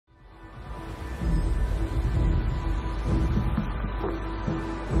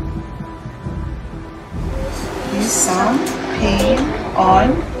some paint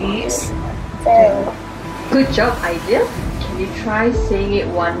on his tail. Good job, Idea. Can you try saying it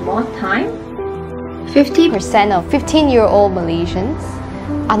one more time? 50% of 15-year-old Malaysians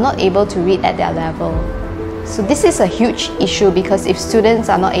are not able to read at their level. So this is a huge issue because if students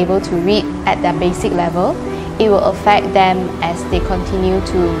are not able to read at their basic level, it will affect them as they continue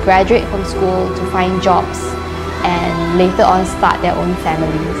to graduate from school to find jobs and later on start their own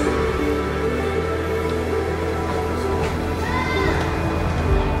families.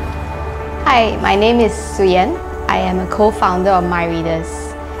 Hi, my name is Suyen. I am a co-founder of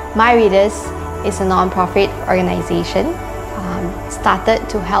MyReaders. MyReaders is a non-profit organization started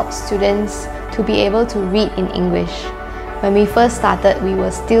to help students to be able to read in English. When we first started, we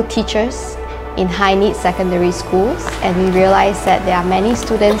were still teachers in high-need secondary schools, and we realized that there are many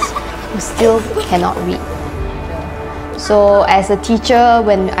students who still cannot read. So as a teacher,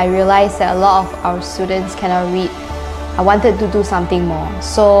 when I realized that a lot of our students cannot read, I wanted to do something more.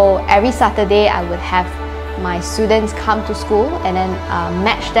 So every Saturday, I would have my students come to school and then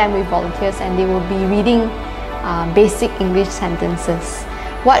match them with volunteers, and they will be reading basic English sentences.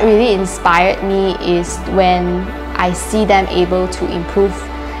 What really inspired me is when I see them able to improve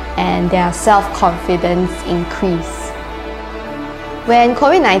and their self-confidence increase. When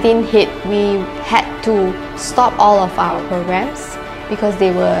COVID-19 hit, we had to stop all of our programs because they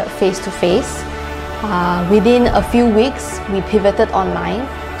were face-to-face. Within a few weeks, we pivoted online.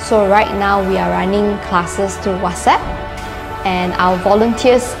 So right now we are running classes through WhatsApp, and our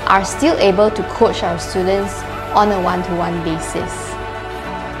volunteers are still able to coach our students on a one-to-one basis.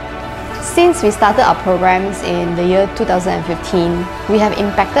 Since we started our programs in the year 2015, we have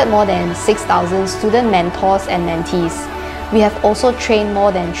impacted more than 6,000 student mentors and mentees. We have also trained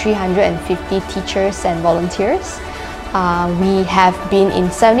more than 350 teachers and volunteers. We have been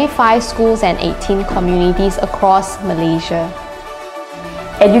in 75 schools and 18 communities across Malaysia.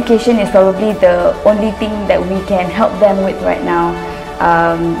 Education is probably the only thing that we can help them with right now,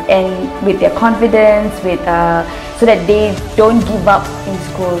 and with their confidence, so that they don't give up in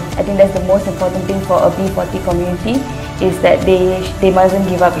school. I think that's the most important thing for a B40 community, is that they mustn't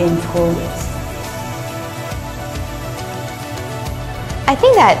give up in school. I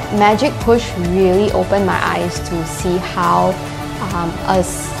think that Magic Push really opened my eyes to see how a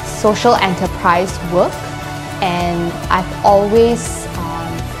social enterprise works, and I've always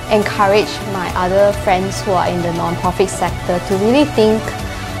encouraged my other friends who are in the non-profit sector to really think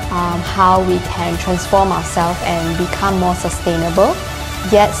how we can transform ourselves and become more sustainable,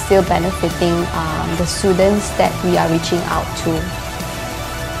 yet still benefiting the students that we are reaching out to.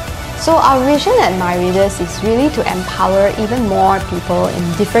 So our vision at MyReaders is really to empower even more people in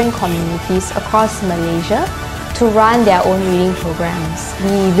different communities across Malaysia to run their own reading programs.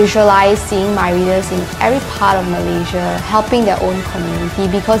 We visualize seeing MyReaders in every part of Malaysia helping their own community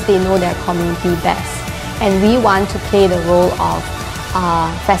because they know their community best. And we want to play the role of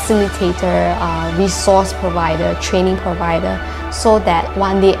facilitator, resource provider, training provider, so that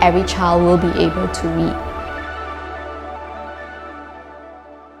one day every child will be able to read.